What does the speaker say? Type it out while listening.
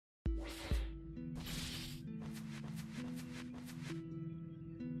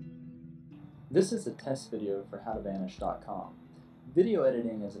This is a test video for howtovanish.com. Video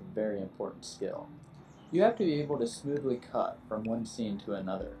editing is a very important skill. You have to be able to smoothly cut from one scene to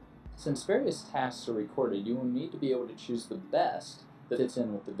another. Since various tasks are recorded, you will need to be able to choose the best that fits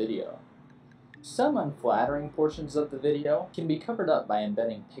in with the video. Some unflattering portions of the video can be covered up by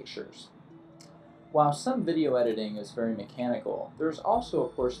embedding pictures. While some video editing is very mechanical, there is also a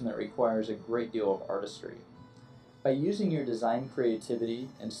portion that requires a great deal of artistry. By using your design creativity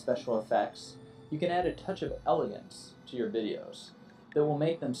and special effects, you can add a touch of elegance to your videos that will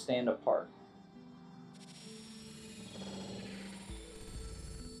make them stand apart.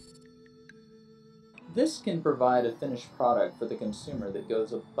 This can provide a finished product for the consumer that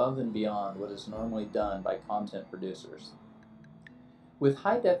goes above and beyond what is normally done by content producers. With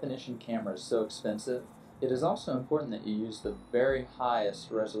high-definition cameras so expensive, it is also important that you use the very highest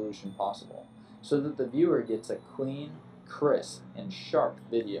resolution possible, so that the viewer gets a clean, crisp, and sharp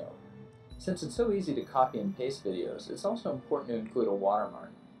video. Since it's so easy to copy and paste videos, it's also important to include a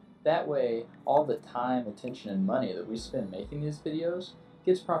watermark. That way, all the time, attention, and money that we spend making these videos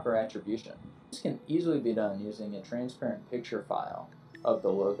gets proper attribution. This can easily be done using a transparent picture file of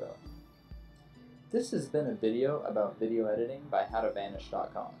the logo. This has been a video about video editing by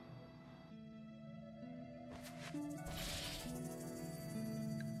howtovanish.com.